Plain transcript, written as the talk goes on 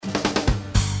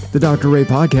The Dr. Ray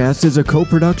Podcast is a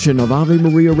co-production of Ave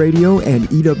Maria Radio and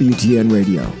EWTN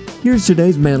Radio. Here's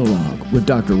today's monologue with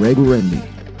Dr. Ray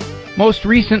Guarendi. Most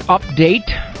recent update,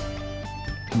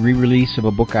 re-release of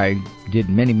a book I did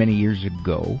many, many years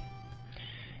ago.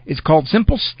 It's called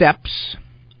Simple Steps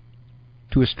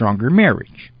to a Stronger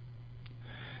Marriage.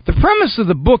 The premise of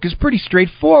the book is pretty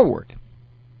straightforward.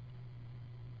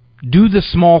 Do the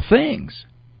small things.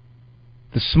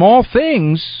 The small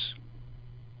things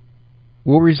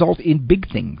will result in big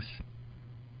things,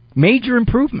 major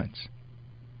improvements.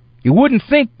 You wouldn't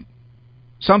think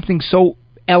something so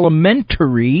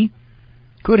elementary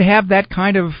could have that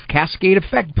kind of cascade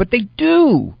effect, but they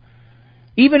do.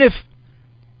 Even if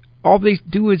all they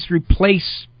do is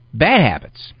replace bad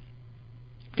habits.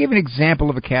 I'll give an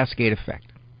example of a cascade effect.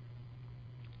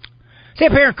 Say a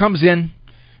parent comes in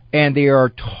and they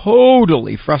are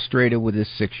totally frustrated with his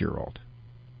 6-year-old.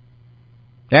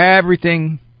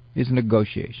 Everything is a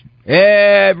negotiation.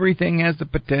 Everything has the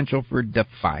potential for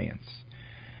defiance.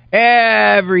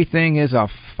 Everything is a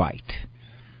fight.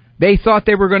 They thought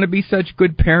they were going to be such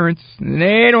good parents, and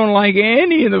they don't like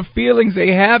any of the feelings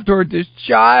they have toward this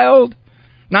child.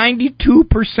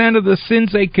 92% of the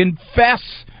sins they confess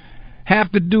have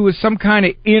to do with some kind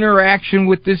of interaction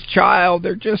with this child.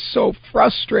 They're just so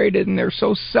frustrated, and they're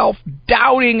so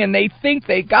self-doubting, and they think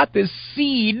they got this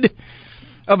seed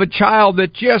of a child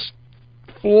that just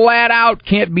flat out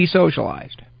can't be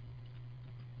socialized.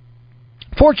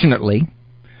 Fortunately,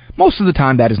 most of the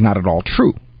time that is not at all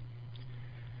true.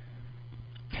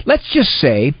 Let's just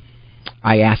say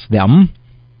I asked them,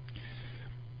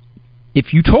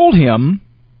 if you told him,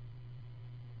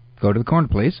 go to the corner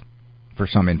please, for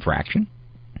some infraction,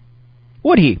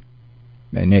 would he?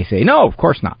 And they say, no, of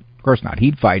course not. Of course not.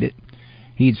 He'd fight it.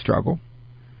 He'd struggle.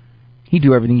 He'd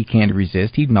do everything he can to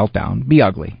resist. He'd melt down, be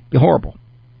ugly, be horrible.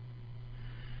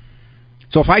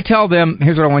 So if I tell them,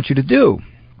 here's what I want you to do.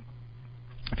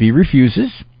 If he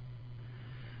refuses,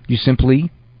 you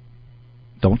simply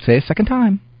don't say a second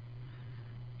time.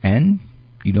 And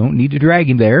you don't need to drag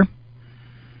him there.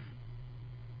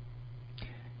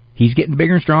 He's getting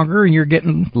bigger and stronger, and you're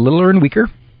getting littler and weaker.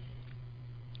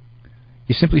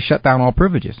 You simply shut down all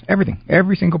privileges. Everything.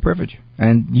 Every single privilege.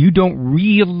 And you don't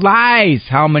realize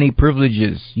how many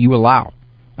privileges you allow.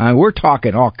 We're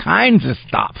talking all kinds of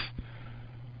stuff.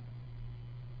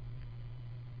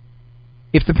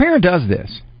 If the parent does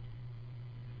this,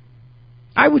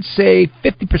 I would say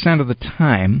 50% of the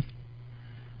time,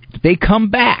 they come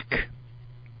back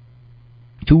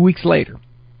 2 weeks later.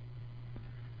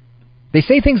 They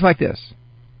say things like this.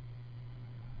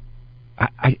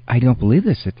 I don't believe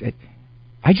this.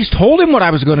 I just told him what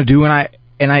I was going to do, and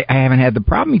I haven't had the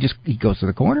problem. He goes to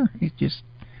the corner. It's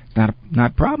not a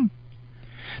problem.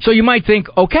 So you might think,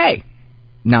 okay,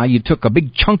 now you took a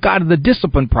big chunk out of the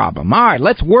discipline problem. All right,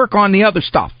 let's work on the other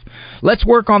stuff. Let's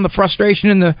work on the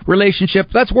frustration in the relationship.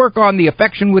 Let's work on the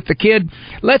affection with the kid.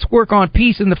 Let's work on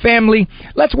peace in the family.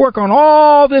 Let's work on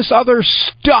all this other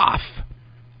stuff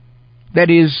that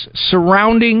is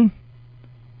surrounding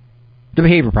the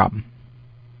behavior problem.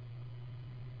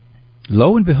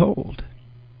 Lo and behold,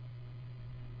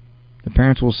 the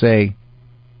parents will say,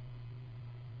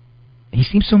 he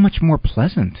seems so much more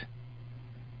pleasant.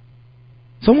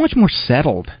 So much more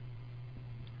settled.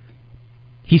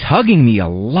 He's hugging me a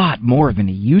lot more than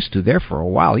he used to. There for a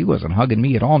while, he wasn't hugging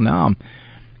me at all. Now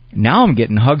I'm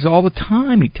getting hugs all the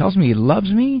time. He tells me he loves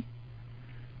me.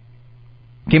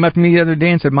 Came up to me the other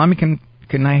day and said, Mommy,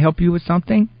 can I help you with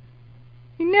something?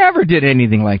 He never did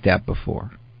anything like that before.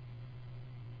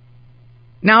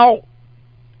 Now,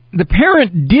 the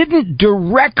parent didn't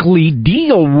directly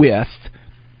deal with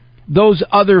those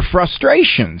other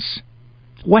frustrations.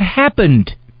 What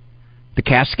happened? The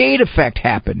Cascade Effect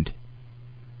happened.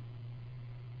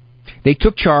 They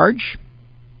took charge.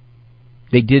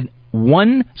 They did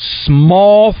one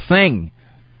small thing.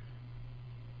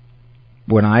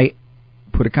 When I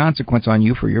put a consequence on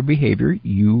you for your behavior,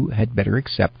 you had better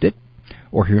accept it,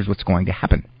 or here's what's going to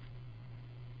happen.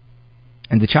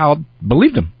 And the child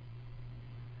believed him.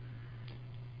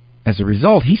 As a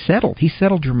result, he settled. He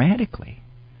settled dramatically.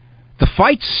 The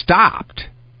fight stopped.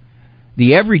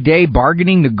 The everyday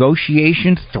bargaining,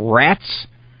 negotiation, threats,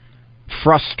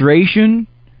 frustration,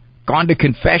 gone to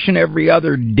confession every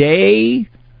other day,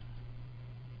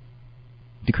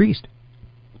 decreased.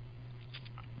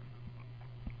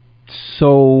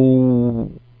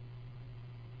 So,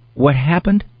 what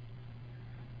happened?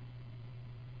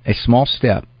 A small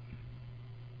step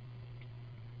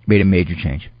made a major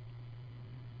change.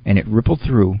 And it rippled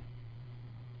through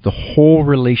the whole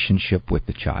relationship with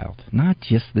the child. Not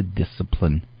just the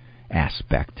discipline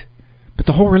aspect, but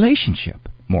the whole relationship.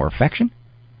 more affection,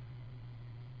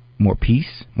 more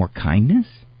peace, more kindness.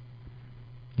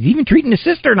 He's even treating his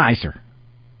sister nicer.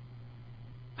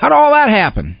 How'd all that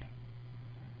happen?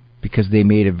 Because they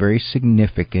made a very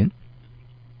significant,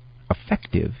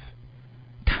 effective,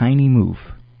 tiny move.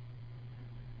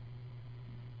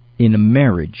 In a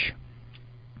marriage,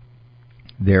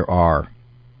 there are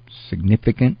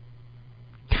significant,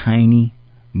 tiny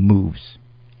moves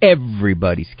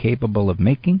everybody's capable of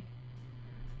making.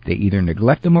 They either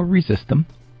neglect them or resist them,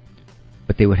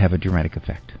 but they would have a dramatic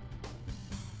effect.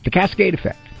 The Cascade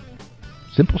Effect.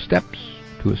 Simple steps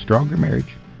to a stronger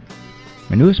marriage.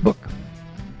 My newest book.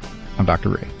 I'm Dr.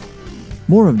 Ray.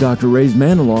 More of Dr. Ray's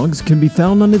monologues can be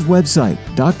found on his website,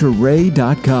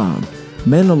 drray.com.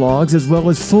 Monologues as well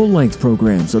as full-length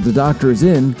programs of The Doctor Is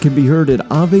In can be heard at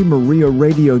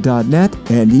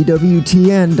AveMariaRadio.net and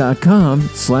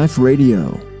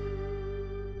EWTN.com/radio.